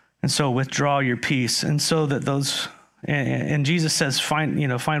 And so withdraw your peace. And so that those And Jesus says,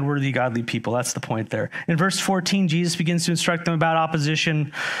 find worthy, godly people. That's the point there. In verse 14, Jesus begins to instruct them about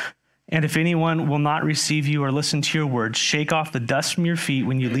opposition. And if anyone will not receive you or listen to your words, shake off the dust from your feet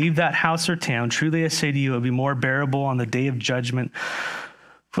when you leave that house or town. Truly I say to you, it will be more bearable on the day of judgment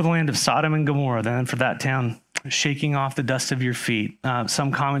for the land of Sodom and Gomorrah than for that town. Shaking off the dust of your feet.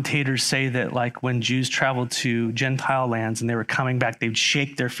 Some commentators say that like when Jews traveled to Gentile lands and they were coming back, they'd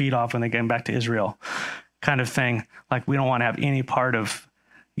shake their feet off when they came back to Israel, kind of thing. Like, we don't want to have any part of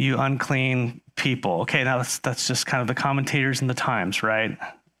you unclean people. Okay, now that's just kind of the commentators in the times, right?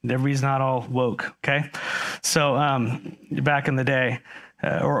 Everybody's not all woke, okay? So back in the day,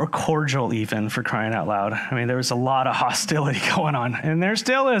 or cordial even, for crying out loud. I mean, there was a lot of hostility going on, and there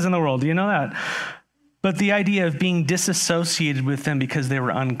still is in the world. Do you know that? But the idea of being disassociated with them because they were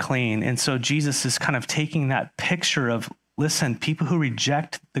unclean. And so Jesus is kind of taking that picture of, listen, people who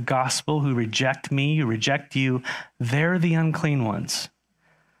reject the gospel, who reject me, who reject you, they're the unclean ones.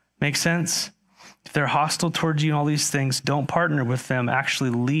 Make sense? If they're hostile towards you and all these things, don't partner with them.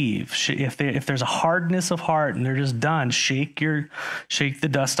 Actually leave. If there's a hardness of heart and they're just done, shake the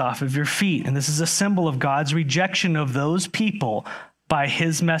dust off of your feet. And this is a symbol of God's rejection of those people by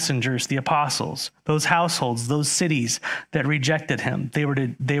his messengers, the apostles, those households, those cities that rejected him. They were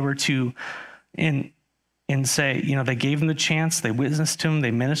to say, they gave him the chance, they witnessed to him,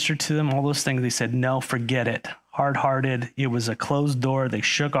 they ministered to them, all those things. They said, no, forget it. Hard-hearted. It was a closed door. They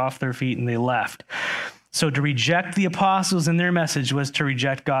shook off their feet and they left. So to reject the apostles and their message was to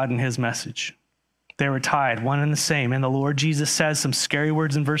reject God and his message. They were tied, one and the same. And the Lord Jesus says some scary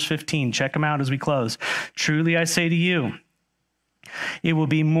words in verse 15. Check them out as we close. Truly I say to you, it will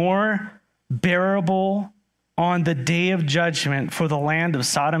be more bearable on the day of judgment for the land of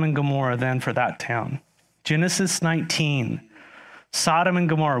Sodom and Gomorrah than for that town. Genesis 19, Sodom and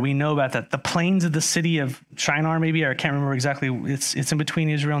Gomorrah, we know about that. The plains of the city of Shinar, maybe, or I can't remember exactly. It's in between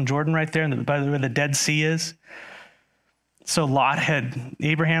Israel and Jordan right there, by the way the Dead Sea is. So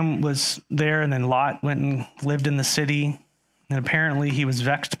Abraham was there, and then Lot went and lived in the city. And apparently he was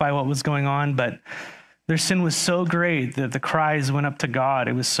vexed by what was going on, but their sin was so great that the cries went up to God.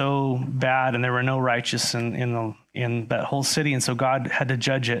 It was so bad, and there were no righteous in that whole city, and so God had to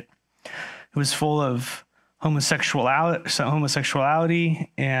judge it. It was full of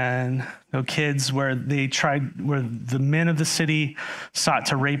homosexuality and no kids, where the men of the city sought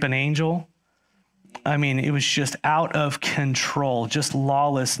to rape an angel. I mean, it was just out of control, just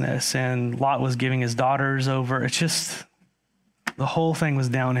lawlessness, and Lot was giving his daughters over. It's just, the whole thing was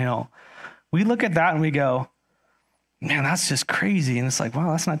downhill. We look at that and we go, man, that's just crazy. And it's like,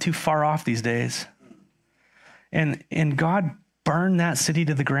 wow, that's not too far off these days. And God burned that city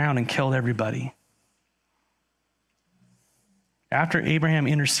to the ground and killed everybody. After Abraham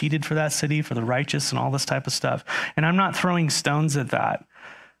interceded for that city, for the righteous and all this type of stuff. And I'm not throwing stones at that.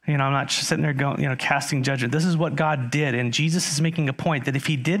 I'm not just sitting there going, casting judgment. This is what God did. And Jesus is making a point that if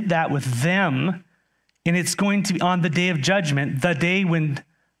he did that with them, and it's going to be on the day of judgment, the day when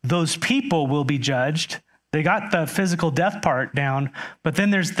those people will be judged. They got the physical death part down, but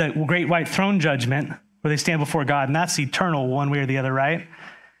then there's the great white throne judgment where they stand before God, and that's eternal one way or the other, right?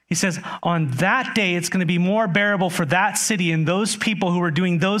 He says, on that day, it's going to be more bearable for that city and those people who were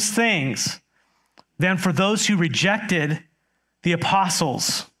doing those things than for those who rejected the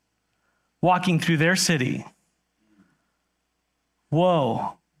apostles walking through their city.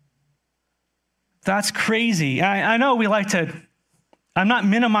 Whoa. That's crazy. I know we like to, I'm not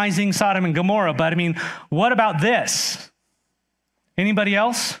minimizing Sodom and Gomorrah, but I mean, what about this? Anybody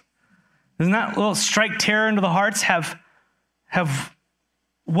else? Doesn't that little strike terror into the hearts?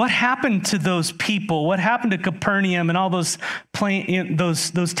 What happened to those people? What happened to Capernaum and all those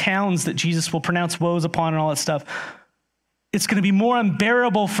towns that Jesus will pronounce woes upon and all that stuff? It's going to be more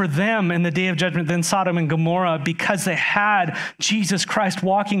unbearable for them in the day of judgment than Sodom and Gomorrah, because they had Jesus Christ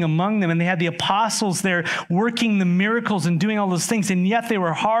walking among them, and they had the apostles there working the miracles and doing all those things, and yet they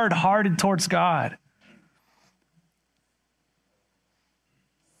were hard-hearted towards God.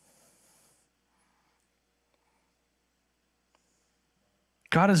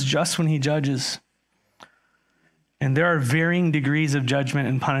 God is just when he judges. And there are varying degrees of judgment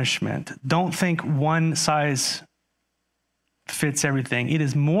and punishment. Don't think one size fits everything. It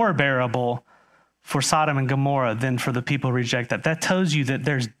is more bearable for Sodom and Gomorrah than for the people who reject that. That tells you that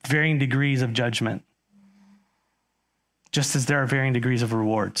there's varying degrees of judgment, just as there are varying degrees of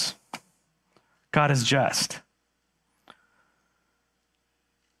rewards. God is just.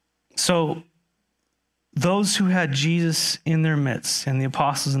 So those who had Jesus in their midst and the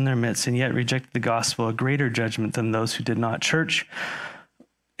apostles in their midst and yet rejected the gospel, a greater judgment than those who did not. Church,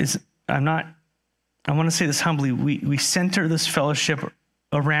 I'm not I want to say this humbly. We center this fellowship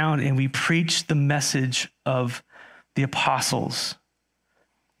around and we preach the message of the apostles.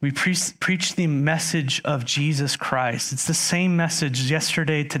 We preach the message of Jesus Christ. It's the same message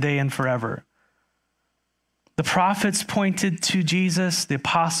yesterday, today, and forever. The prophets pointed to Jesus. The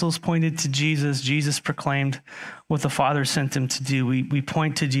apostles pointed to Jesus. Jesus proclaimed what the Father sent him to do. We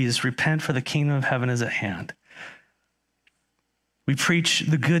point to Jesus. Repent, for the kingdom of heaven is at hand. We preach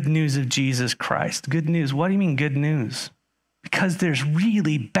the good news of Jesus Christ. Good news. What do you mean good news? Because there's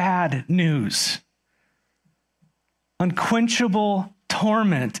really bad news. Unquenchable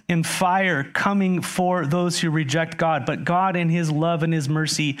torment and fire coming for those who reject God. But God, in his love and his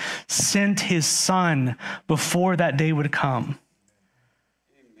mercy, sent his Son before that day would come.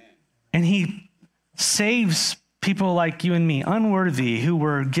 Amen. And he saves people like you and me, unworthy, who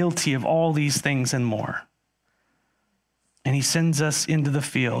were guilty of all these things and more. And he sends us into the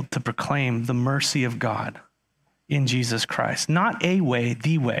field to proclaim the mercy of God in Jesus Christ. Not a way,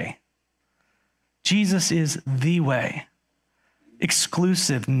 the way. Jesus is the way.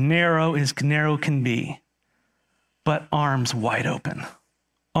 Exclusive, narrow as narrow can be, but arms wide open,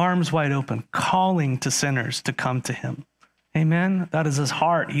 calling to sinners to come to him. Amen. That is his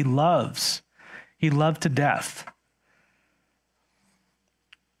heart. He loved to death.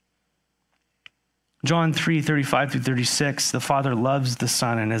 John 3:35-36, the Father loves the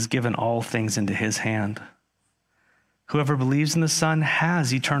Son and has given all things into his hand. Whoever believes in the Son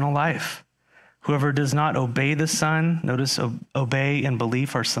has eternal life. Whoever does not obey the Son, notice obey and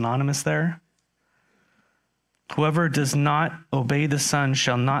belief are synonymous there. Whoever does not obey the Son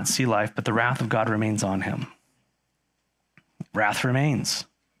shall not see life, but the wrath of God remains on him. Wrath remains.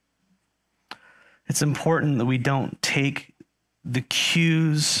 It's important that we don't take the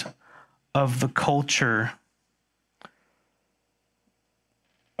cues of the culture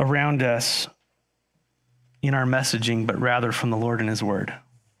around us in our messaging, but rather from the Lord and his word.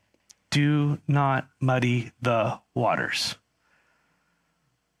 Do not muddy the waters.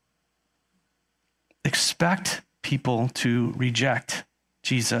 Expect people to reject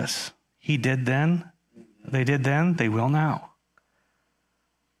Jesus. He did then, they did then, they will now.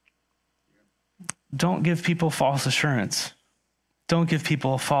 Don't give people false assurance. Don't give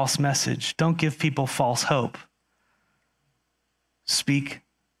people a false message. Don't give people false hope. Speak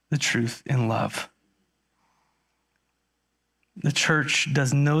the truth in love. The church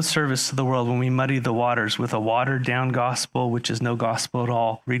does no service to the world when we muddy the waters with a watered down gospel, which is no gospel at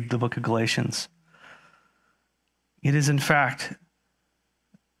all. Read the book of Galatians. It is in fact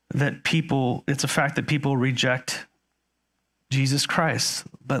it's a fact that people reject Jesus Christ,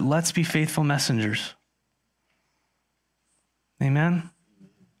 but let's be faithful messengers. Amen.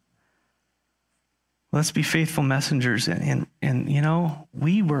 Let's be faithful messengers. And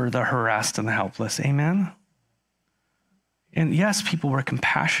we were the harassed and the helpless. Amen. And yes, people were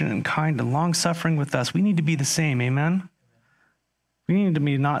compassionate and kind and long-suffering with us. We need to be the same, amen? We need to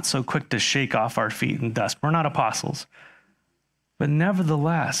be not so quick to shake off our feet in dust. We're not apostles. But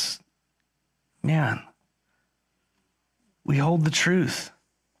nevertheless, man, we hold the truth.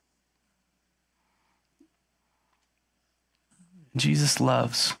 Jesus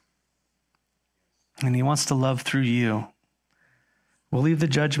loves, and he wants to love through you. We'll leave the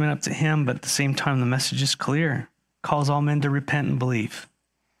judgment up to him, but at the same time, the message is clear. Calls all men to repent and believe.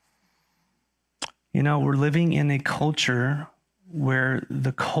 We're living in a culture where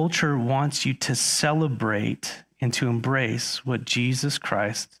the culture wants you to celebrate and to embrace what Jesus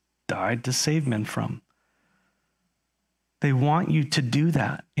Christ died to save men from. They want you to do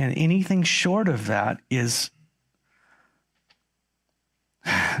that. And anything short of that is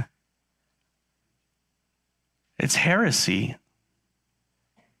it's heresy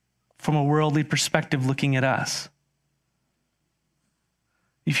from a worldly perspective looking at us.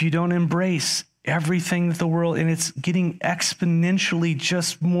 If you don't embrace everything that the world, and it's getting exponentially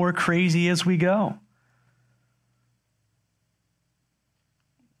just more crazy as we go.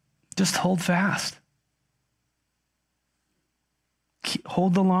 Just hold fast.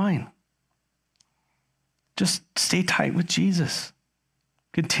 Hold the line. Just stay tight with Jesus.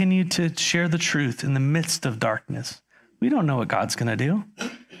 Continue to share the truth in the midst of darkness. We don't know what God's going to do.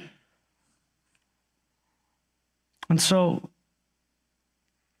 And so,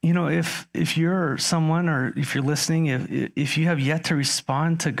 if you're someone, or if you're listening, if you have yet to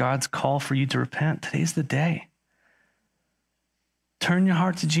respond to God's call for you to repent, today's the day. Turn your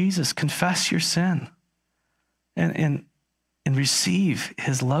heart to Jesus, confess your sin, and receive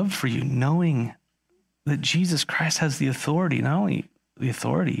his love for you, knowing that Jesus Christ has the authority, not only the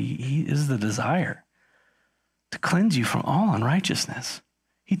authority, he is the desire to cleanse you from all unrighteousness.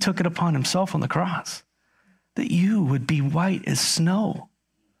 He took it upon himself on the cross, that you would be white as snow.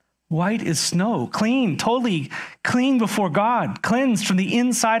 White as snow, clean, totally clean before God, cleansed from the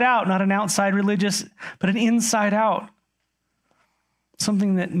inside out, not an outside religious, but an inside out.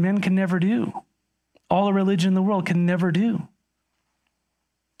 Something that men can never do. All the religion in the world can never do.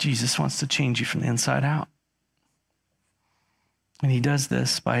 Jesus wants to change you from the inside out. And he does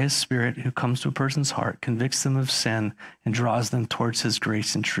this by his Spirit who comes to a person's heart, convicts them of sin, and draws them towards his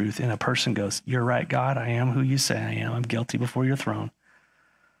grace and truth. And a person goes, you're right, God, I am who you say I am. I'm guilty before your throne.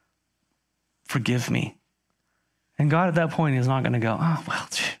 Forgive me. And God at that point is not going to go, oh, well,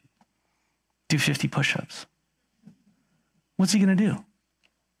 do 50 push-ups. What's he going to do?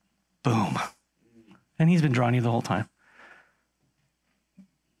 Boom. And he's been drawing you the whole time.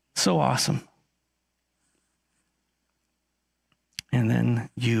 So awesome. And then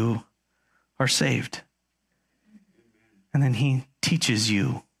you are saved. And then he teaches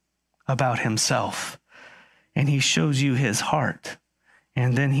you about himself. And he shows you his heart.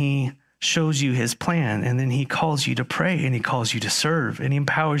 And then he shows you his plan. And then he calls you to pray. And he calls you to serve. And he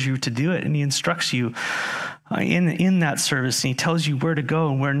empowers you to do it. And he instructs you in that service. And he tells you where to go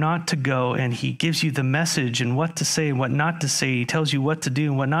and where not to go. And he gives you the message and what to say and what not to say. He tells you what to do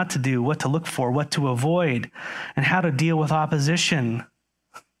and what not to do, what to look for, what to avoid, and how to deal with opposition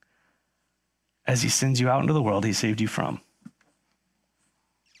as he sends you out into the world he saved you from.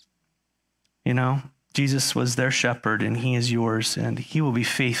 You know, Jesus was their shepherd and he is yours, and he will be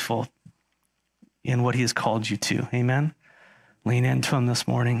faithful in what he has called you to. Amen? Lean into him this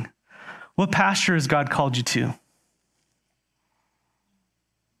morning. What pasture has God called you to?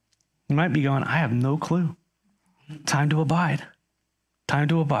 You might be going, I have no clue. Time to abide. Time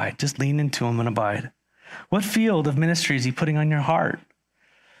to abide. Just lean into him and abide. What field of ministry is he putting on your heart?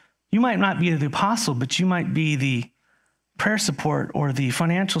 You might not be the apostle, but you might be the prayer support or the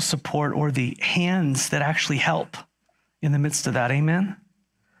financial support or the hands that actually help in the midst of that. Amen?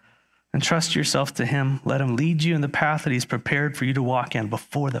 And trust yourself to him. Let him lead you in the path that he's prepared for you to walk in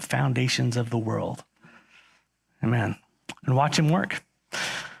before the foundations of the world. Amen. And watch him work.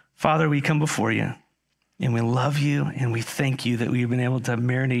 Father, we come before you and we love you and we thank you that we've been able to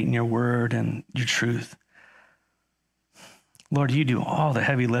marinate in your word and your truth. Lord, you do all the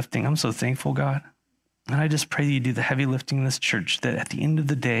heavy lifting. I'm so thankful, God. And I just pray that you do the heavy lifting in this church, that at the end of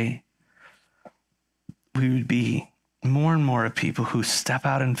the day, we would be more and more of people who step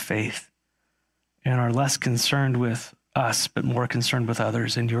out in faith and are less concerned with us, but more concerned with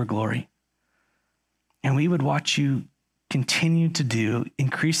others and your glory. And we would watch you continue to do,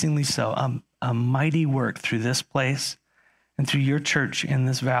 increasingly so, a mighty work through this place and through your church in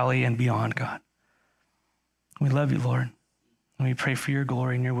this valley and beyond, God. We love you, Lord. And we pray for your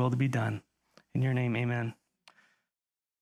glory and your will to be done. In your name, amen.